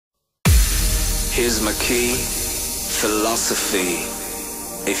Here's my key, philosophy.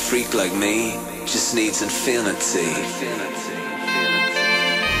 A freak like me just needs infinity.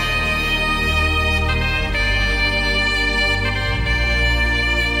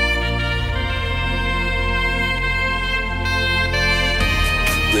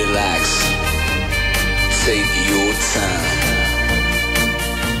 Relax, take your time.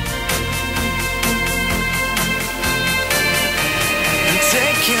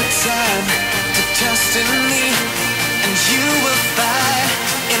 Take your time to trust in me, and you will find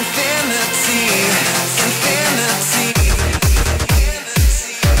infinity, infinity.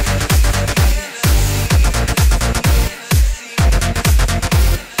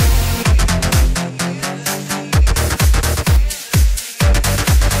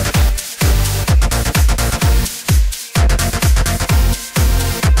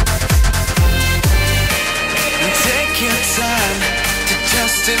 Take your time to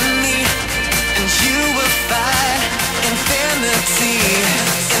trust in me, and you will find infinity,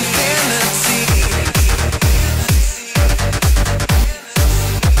 infinity.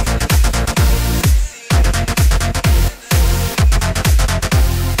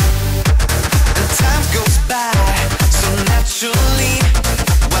 And time goes by so naturally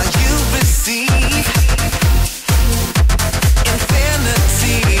while you receive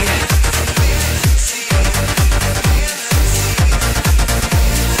infinity.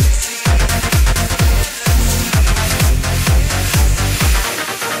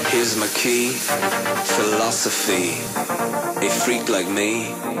 Here's my key, philosophy. A freak like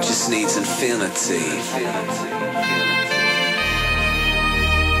me just needs infinity.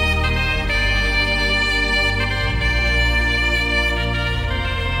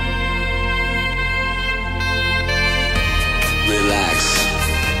 Relax,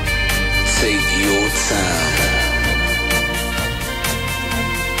 take your time.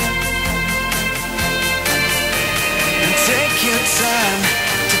 Take your time